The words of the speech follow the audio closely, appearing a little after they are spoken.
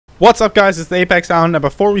What's up, guys? It's the Apex Hound, and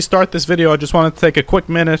before we start this video I just wanted to take a quick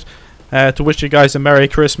minute to wish you guys a Merry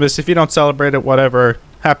Christmas. If you don't celebrate it, whatever,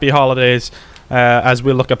 happy holidays as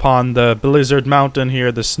we look upon the Blizzard Mountain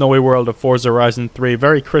here, the snowy world of Forza Horizon 3.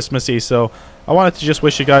 Very Christmassy, so I wanted to just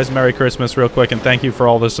wish you guys Merry Christmas real quick, and thank you for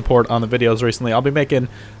all the support on the videos recently. I'll be making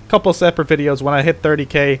a couple separate videos. When I hit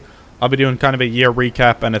 30k, I'll be doing kind of a year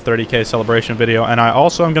recap and a 30k celebration video, and I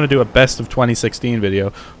also am going to do a best of 2016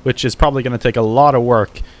 video, which is probably going to take a lot of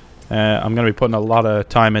work. I'm going to be putting a lot of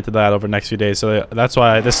time into that over the next few days, so that's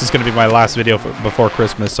why this is going to be my last video before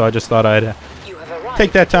Christmas. So I just thought I'd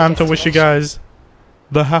take that time to wish you guys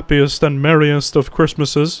the happiest and merriest of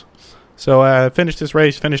Christmases. So finish this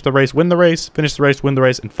race, finish the race, win the race, finish the race, win the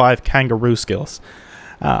race, and 5 kangaroo skills.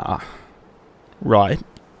 Right.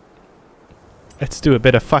 Let's do a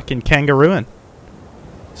bit of fucking kangarooing.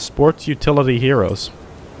 Sports utility heroes.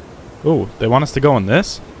 Ooh, they want us to go on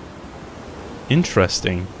this?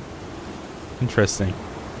 Interesting. Interesting.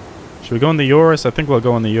 Should we go in the Urus? I think we'll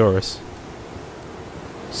go in the Urus.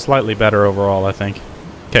 Slightly better overall, I think.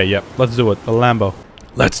 Okay, yep. Let's do it. The Lambo.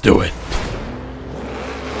 Let's do it.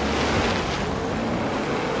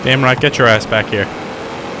 Damn right. Get your ass back here.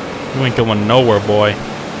 You ain't going nowhere, boy.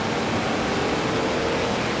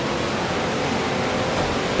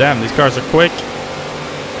 Damn, these cars are quick.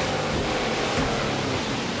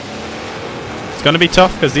 It's gonna be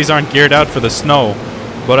tough because these aren't geared out for the snow.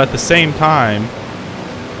 But at the same time,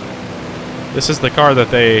 this is the car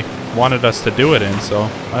that they wanted us to do it in, so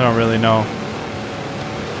I don't really know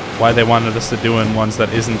why they wanted us to do in ones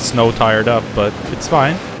that isn't snow tired up, but it's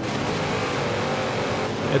fine.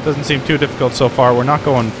 It doesn't seem too difficult so far. We're not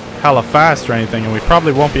going hella fast or anything, and we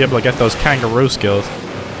probably won't be able to get those kangaroo skills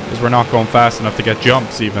because we're not going fast enough to get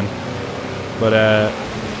jumps even. But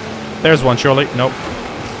there's one surely. Nope.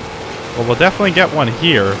 Well, we'll definitely get one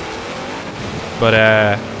here. But,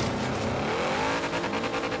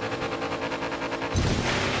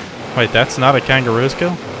 wait, that's not a kangaroo skill?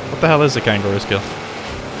 What the hell is a kangaroo skill?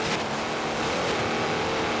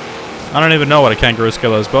 I don't even know what a kangaroo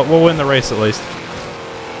skill is, but we'll win the race at least.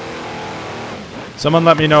 Someone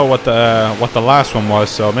let me know what the last one was,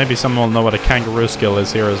 so maybe someone will know what a kangaroo skill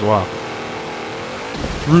is here as well.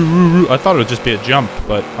 I thought it would just be a jump,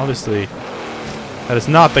 but obviously that is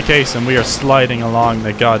not the case, and we are sliding along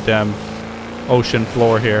the goddamn ocean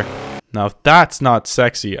floor here. Now, if that's not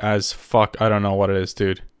sexy as fuck, I don't know what it is,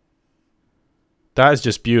 dude. That is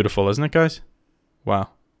just beautiful, isn't it, guys? Wow.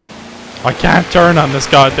 I can't turn on this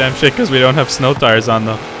goddamn shit because we don't have snow tires on,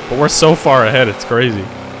 though. But we're so far ahead, it's crazy.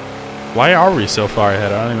 Why are we so far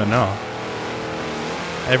ahead? I don't even know.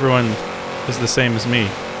 Everyone is the same as me.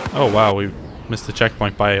 Oh, wow, we missed the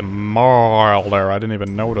checkpoint by a mile there. I didn't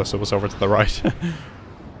even notice it was over to the right.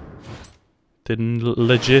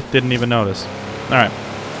 Didn't even notice. Alright.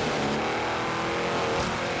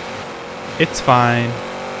 It's fine.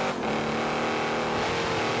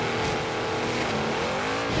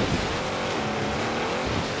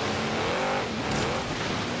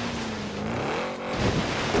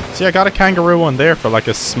 See, I got a kangaroo one there for like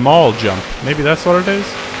a small jump. Maybe that's what it is?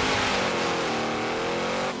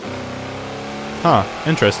 Huh,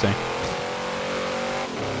 interesting.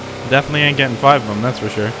 Definitely ain't getting 5 of them, that's for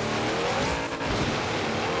sure.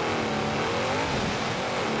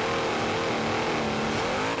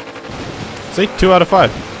 See? 2 out of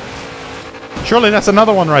 5. Surely that's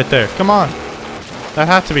another one right there. Come on. That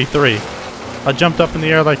had to be 3. I jumped up in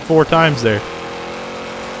the air like 4 times there.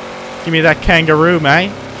 Give me that kangaroo,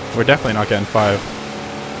 mate. We're definitely not getting 5.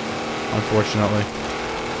 Unfortunately.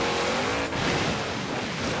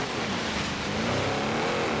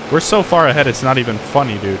 We're so far ahead, it's not even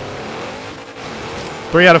funny, dude.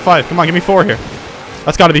 3 out of 5. Come on, give me 4 here.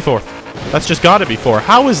 That's gotta be 4. That's just gotta be 4.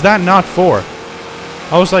 How is that not 4?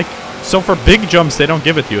 I was like... So for big jumps, they don't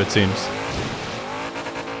give it to you, it seems.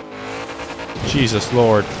 Jesus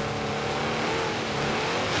Lord.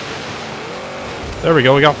 There we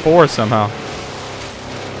go, we got 4 somehow.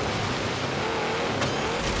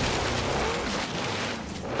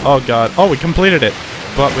 Oh god. Oh, we completed it.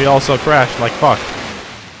 But we also crashed like fuck.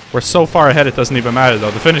 We're so far ahead, it doesn't even matter though.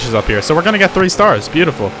 The finish is up here. So we're gonna get 3 stars.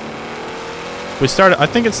 Beautiful. We started... I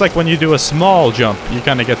think it's like when you do a small jump, you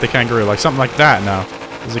kind of get the kangaroo. Like something like that now.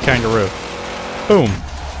 Is a kangaroo. Boom.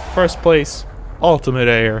 First place. Ultimate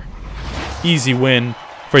air. Easy win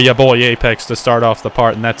for your boy Apex to start off the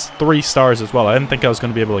part. And that's 3 stars as well. I didn't think I was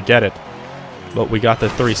going to be able to get it. But we got the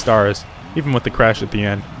 3 stars. Even with the crash at the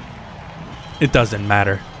end. It doesn't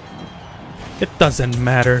matter. It doesn't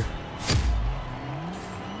matter.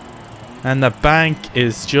 And the bank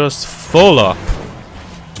is just full up.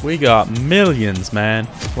 We got millions, man.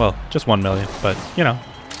 Well, just 1 million, but, you know.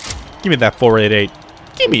 Give me that 488.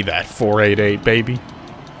 Give me that 488, baby.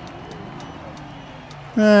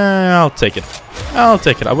 I'll take it. I'll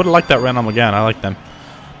take it. I would have liked that Renault again. I like them.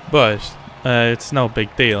 But it's no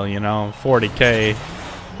big deal, you know. 40k.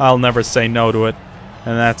 I'll never say no to it.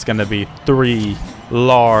 And that's going to be 3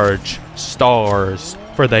 large stars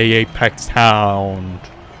for the Apex Hound.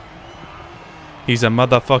 He's a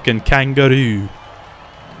motherfucking kangaroo.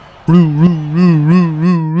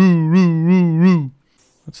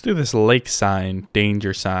 Let's do this lake sign,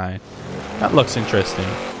 danger sign. That looks interesting.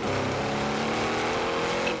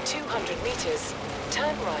 In 200 meters,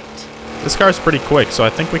 turn right. This car's pretty quick, so I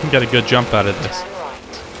think we can get a good jump out of this. Turn right.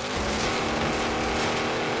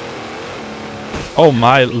 Oh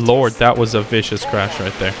my lord, that was a vicious crash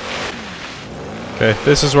right there. Okay,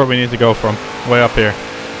 this is where we need to go from. Way up here.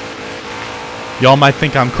 Y'all might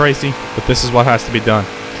think I'm crazy, but this is what has to be done.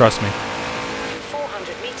 Trust me.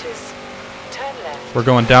 400 meters, turn left. We're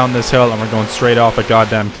going down this hill and we're going straight off a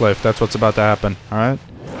goddamn cliff. That's what's about to happen, alright?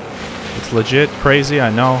 It's legit crazy, I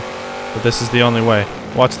know, but this is the only way.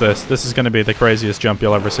 Watch this. This is going to be the craziest jump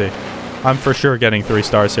you'll ever see. I'm for sure getting 3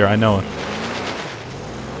 stars here. I know it.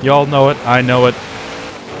 Y'all know it. I know it.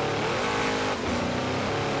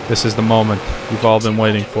 This is the moment you've all been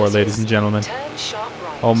waiting for, ladies and gentlemen. Turn sharp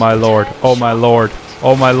right. Oh my lord. Oh my lord.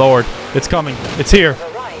 Oh my lord. It's coming. It's here.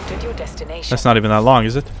 You've arrived at your destination. That's not even that long,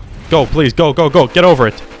 is it? Go, please. Go, go, go. Get over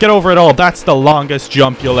it. Get over it all. That's the longest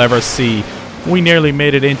jump you'll ever see. We nearly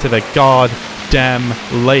made it into the goddamn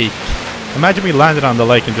lake. Imagine we landed on the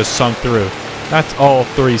lake and just sunk through. That's all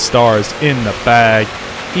 3 stars in the bag.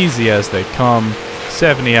 Easy as they come.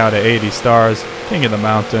 70 out of 80 stars. King of the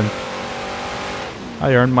mountain.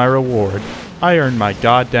 I earned my reward. I earned my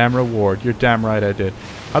goddamn reward. You're damn right I did.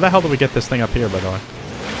 How the hell did we get this thing up here, by the way?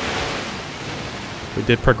 We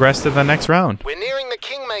did progress to the next round. We're nearing the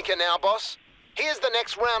Kingmaker now, boss. Here's the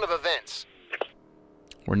next round of events.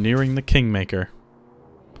 We're nearing the Kingmaker.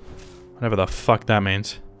 Whatever the fuck that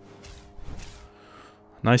means.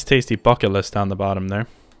 Nice tasty bucket list down the bottom there.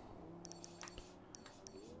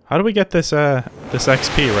 How do we get this this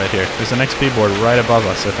XP right here? There's an XP board right above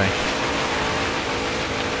us, I think.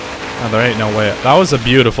 Oh, there ain't no way. That was a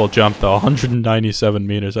beautiful jump though, 197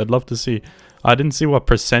 meters. I'd love to see. I didn't see what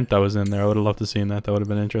percent that was in there. I would have loved to see that. That would have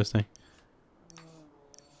been interesting.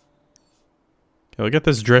 Okay, we'll get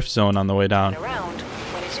this drift zone on the way down.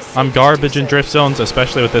 I'm garbage in drift zones,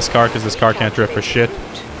 especially with this car, because this car can't drift for shit.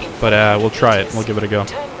 But we'll try it. We'll give it a go.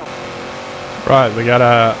 Right, we got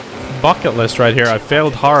a bucket list right here. I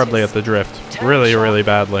failed horribly at the drift. Really, really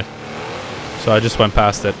badly. So I just went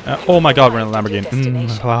past it. Oh my god, we're in the Lamborghini.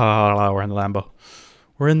 We're in the Lambo.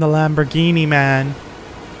 We're in the Lamborghini, man.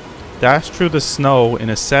 Dash through the snow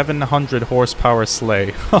in a 700 horsepower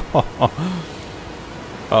sleigh.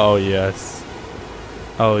 Oh yes.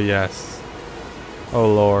 Oh yes. Oh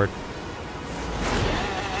lord.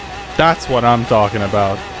 That's what I'm talking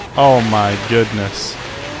about. Oh my goodness.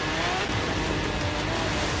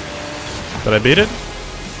 Did I beat it?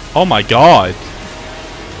 Oh my god.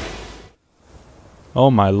 Oh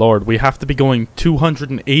my lord. We have to be going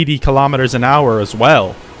 280 kilometers an hour as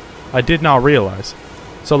well. I did not realize.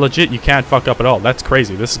 So legit, you can't fuck up at all. That's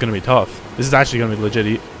crazy. This is going to be tough. This is actually going to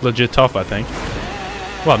be legit tough, I think.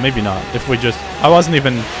 Well, maybe not. If we just... I wasn't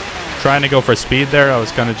even trying to go for speed there. I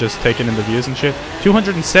was kind of just taking in the views and shit.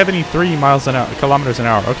 273 miles an hour, kilometers an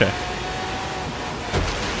hour. Okay.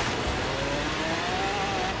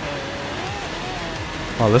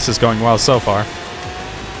 Well, this is going well so far.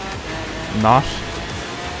 Not.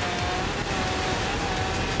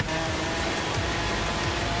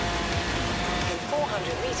 In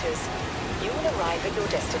 400 meters, you will arrive at your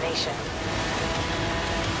destination.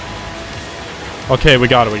 Okay, we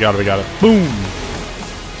got it, we got it, we got it. Boom!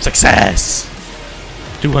 Success!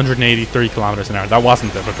 283 kilometers an hour. That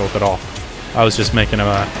wasn't difficult at all. I was just making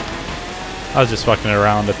I was just fucking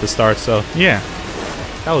around at the start, so yeah.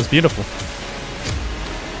 That was beautiful.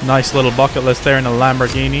 Nice little bucket list there in a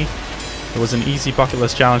Lamborghini. It was an easy bucket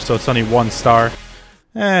list challenge, so it's only 1 star.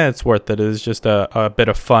 It's worth it. It was just a bit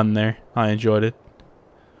of fun there. I enjoyed it.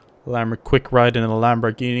 Quick ride in a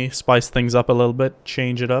Lamborghini. Spice things up a little bit.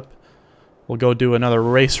 Change it up. We'll go do another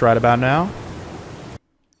race right about now.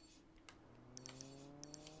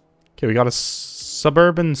 Okay, we got a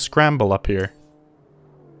suburban scramble up here.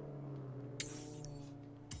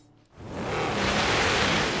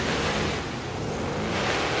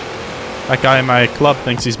 That guy in my club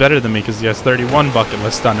thinks he's better than me because he has 31 bucket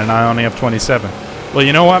lists done and I only have 27. Well,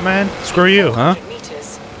 you know what, man? Screw you, huh?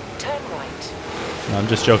 Meters, turn right. No, I'm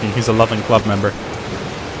just joking. He's a loving club member.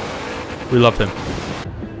 We love him.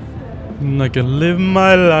 I can live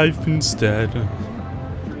my life instead.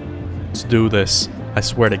 Let's do this. I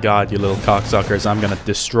swear to God, you little cocksuckers, I'm gonna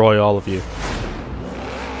destroy all of you.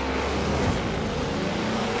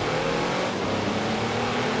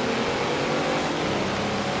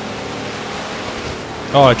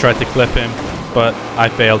 Oh, I tried to clip him, but I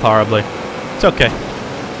failed horribly. It's okay.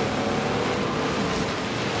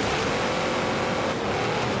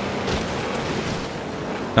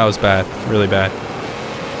 That was bad. Really bad.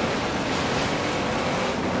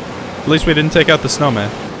 At least we didn't take out the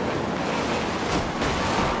snowman.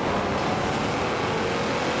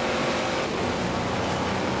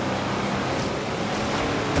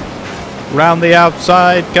 Round the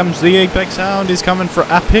outside comes the Apex Hound. He's coming for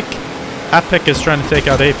Epic. Epic is trying to take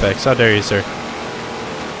out Apex. How dare you, sir?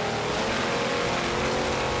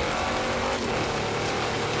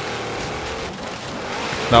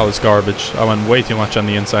 That was garbage. I went way too much on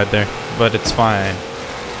the inside there. But it's fine.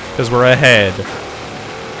 Because we're ahead.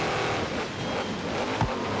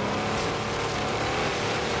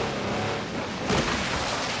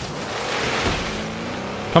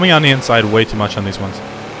 Coming on the inside way too much on these ones.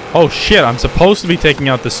 Oh shit, I'm supposed to be taking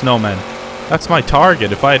out the snowman. That's my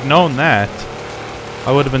target. If I had known that,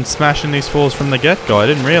 I would have been smashing these fools from the get-go. I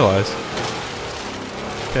didn't realize.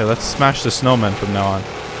 Okay, let's smash the snowman from now on.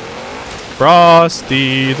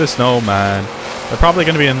 Frosty the snowman. They're probably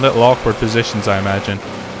going to be in little awkward positions, I imagine,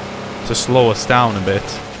 to slow us down a bit.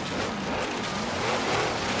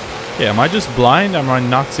 Yeah, am I just blind? Am I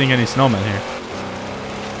not seeing any snowmen here?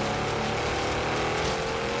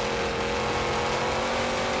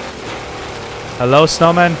 Hello,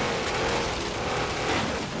 snowman?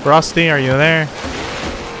 Frosty, are you there?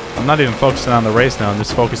 I'm not even focusing on the race now. I'm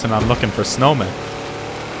just focusing on looking for snowmen.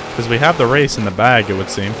 Because we have the race in the bag, it would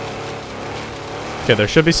seem. Okay, there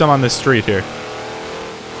should be some on this street here.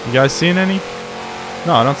 You guys seen any?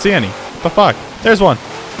 No, I don't see any. What the fuck? There's one.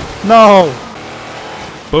 No!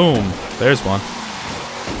 Boom. There's one.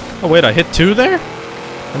 Oh, wait, I hit two there?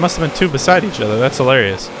 There must have been two beside each other. That's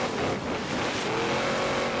hilarious.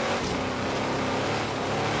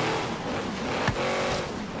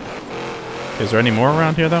 Is there any more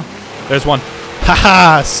around here, though? There's one.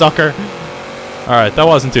 Haha, sucker. Alright, that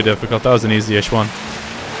wasn't too difficult. That was an easy-ish one.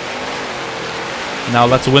 Now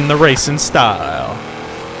let's win the race in style.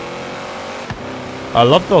 I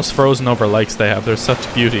love those frozen over lakes they have. They're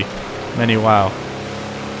such beauty. Many wow.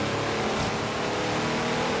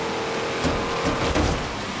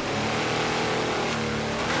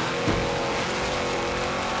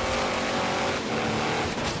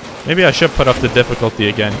 Maybe I should put up the difficulty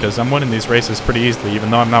again, because I'm winning these races pretty easily.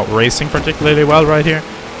 Even though I'm not racing particularly well right here,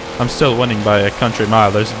 I'm still winning by a country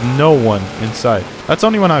mile. There's no one in sight. That's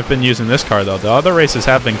only when I've been using this car, though. The other races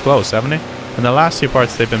have been close, haven't they? In the last few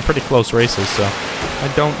parts, they've been pretty close races, so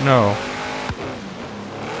I don't know.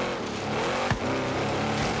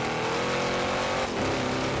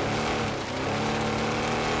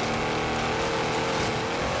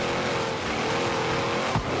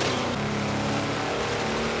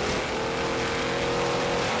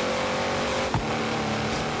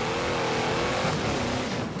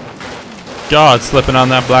 God, slipping on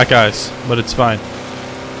that black ice, but it's fine.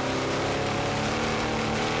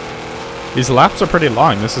 These laps are pretty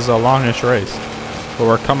long. This is a longish race. But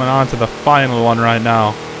we're coming on to the final one right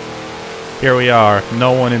now. Here we are.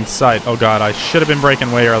 No one in sight. Oh god, I should have been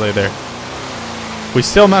braking way early there. We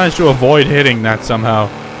still managed to avoid hitting that somehow.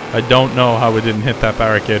 I don't know how we didn't hit that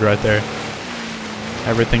barricade right there.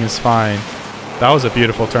 Everything is fine. That was a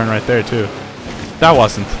beautiful turn right there too. That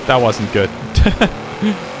wasn't good.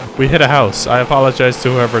 We hit a house. I apologize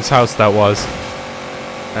to whoever's house that was.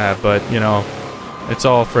 But, you know, it's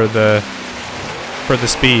all for the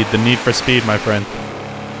speed, the need for speed, my friend.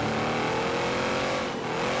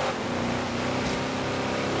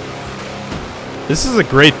 This is a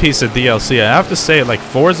great piece of DLC. I have to say, like,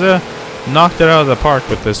 Forza knocked it out of the park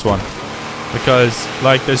with this one. Because,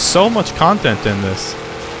 like, there's so much content in this.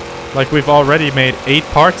 Like, we've already made 8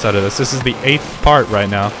 parts out of this. This is the 8th part right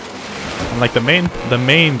now. And like the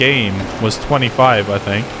main game was 25, I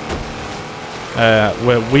think.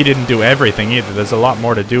 Well, we didn't do everything either. There's a lot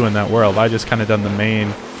more to do in that world. I just kind of done the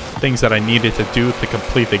main things that I needed to do to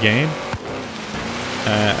complete the game,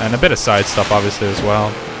 and a bit of side stuff, obviously, as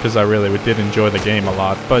well, because I really did enjoy the game a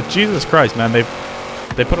lot. But Jesus Christ, man, they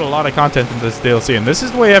put a lot of content in this DLC, and this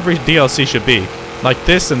is the way every DLC should be. Like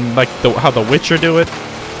this, and like how The Witcher do it,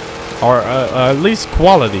 or at least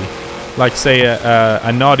quality. Like, say,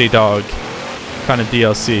 a Naughty Dog kind of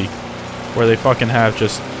DLC, where they fucking have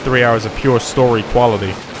just 3 hours of pure story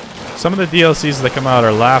quality. Some of the DLCs that come out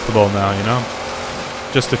are laughable now, you know?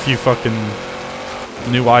 Just a few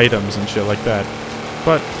fucking new items and shit like that.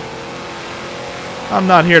 But I'm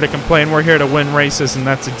not here to complain. We're here to win races, and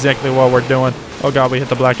that's exactly what we're doing. Oh god, we hit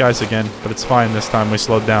the black ice again, but it's fine this time. We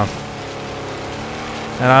slowed down.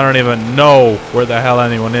 And I don't even know where the hell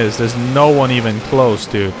anyone is. There's no one even close,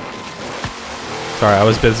 dude. Sorry, I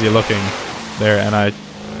was busy looking there, and I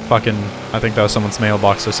think that was someone's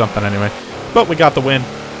mailbox or something anyway. But we got the win.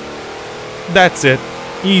 That's it.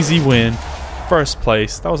 Easy win. First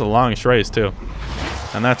place. That was the longest race, too.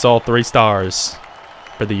 And that's all 3 stars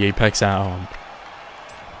for the Apex Sound.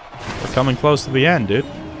 We're coming close to the end, dude.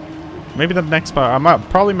 Maybe the next part, I might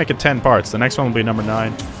probably make it 10 parts. The next one will be number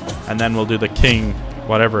 9. And then we'll do the King,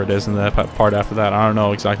 whatever it is, in the part after that. I don't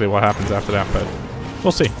know exactly what happens after that, but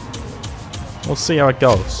we'll see. We'll see how it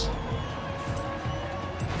goes.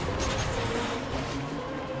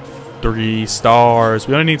 3 stars.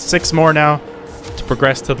 We only need 6 more now to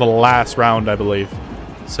progress to the last round, I believe.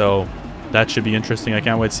 So that should be interesting. I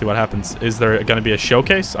can't wait to see what happens. Is there going to be a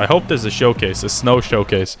showcase? I hope there's a showcase, a snow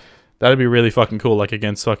showcase. That'd be really fucking cool, like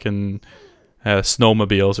against fucking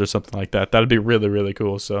snowmobiles or something like that. That'd be really, really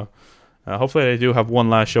cool. So hopefully they do have one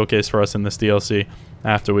last showcase for us in this DLC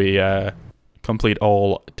after we complete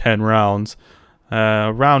all 10 rounds.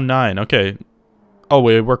 Round 9, okay. Oh,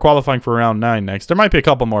 we're qualifying for round 9 next. There might be a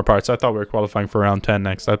couple more parts. I thought we were qualifying for round 10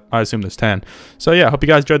 next. I assume there's 10. So yeah, hope you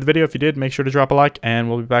guys enjoyed the video. If you did, make sure to drop a like, and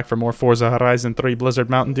we'll be back for more Forza Horizon 3 Blizzard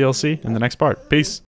Mountain DLC in the next part. Peace.